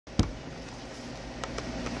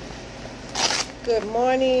Good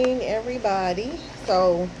morning, everybody.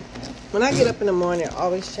 So when I get up in the morning, I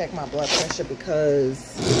always check my blood pressure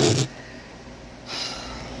because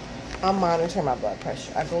I'm monitoring my blood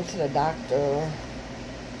pressure. I go to the doctor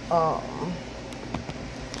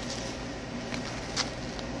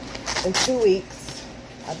in 2 weeks.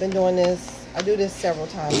 I've been doing this. I do this several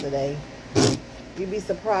times a day. You'd be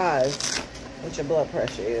surprised what your blood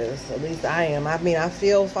pressure is. At least I am. I mean, I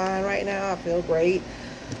feel fine right now. I feel great.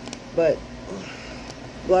 But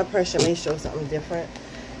blood pressure may show something different.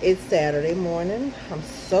 It's Saturday morning. I'm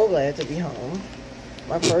so glad to be home.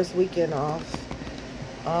 My first weekend off.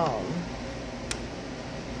 My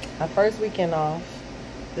first weekend off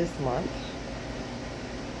this month.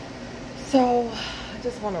 So I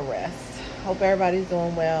just want to rest. Hope everybody's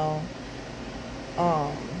doing well.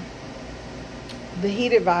 The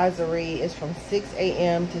heat advisory is from 6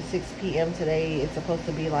 a.m. to 6 p.m. today. It's supposed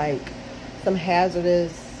to be like some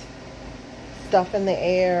hazardous stuff in the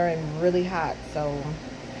air and really hot. So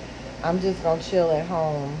I'm just gonna chill at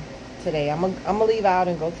home today. I'm gonna leave out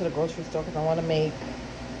and go to the grocery store because I want to make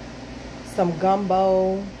some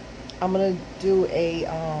gumbo. I'm gonna do a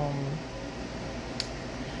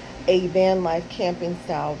van life camping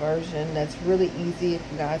style version that's really easy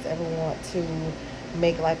if you guys ever want to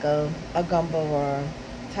make like a gumbo or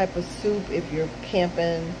type of soup if you're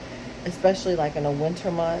camping, especially like in the winter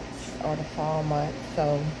months or the fall months.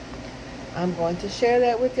 So I'm going to share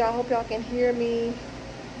that with y'all. Hope y'all can hear me.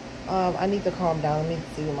 I need to calm down. Let me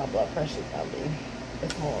see what my blood pressure is gonna be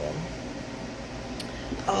this morning.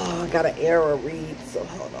 Oh, I got an error read, so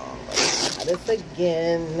hold on. Let's try this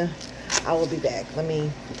again. I will be back. Let me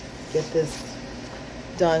get this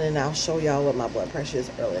done and I'll show y'all what my blood pressure is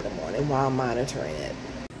early in the morning while I'm monitoring it.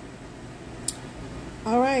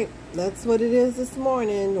 All right, that's what it is this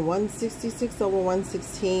morning. 166 over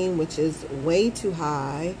 116, which is way too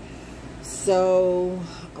high. So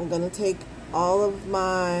I'm gonna take all of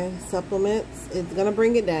my supplements. It's gonna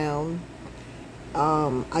bring it down.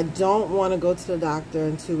 I don't want to go to the doctor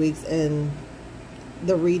in 2 weeks and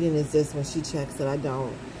the reading is this when she checks it. I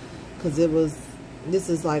don't, because this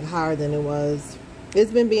is like higher than it was.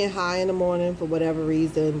 It's been being high in the morning for whatever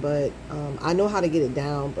reason, but I know how to get it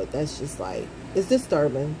down, but that's just like, it's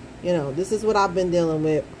disturbing. You know, this is what I've been dealing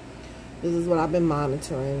with. This is what I've been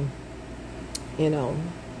monitoring, you know.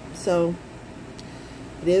 So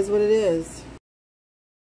it is what it is.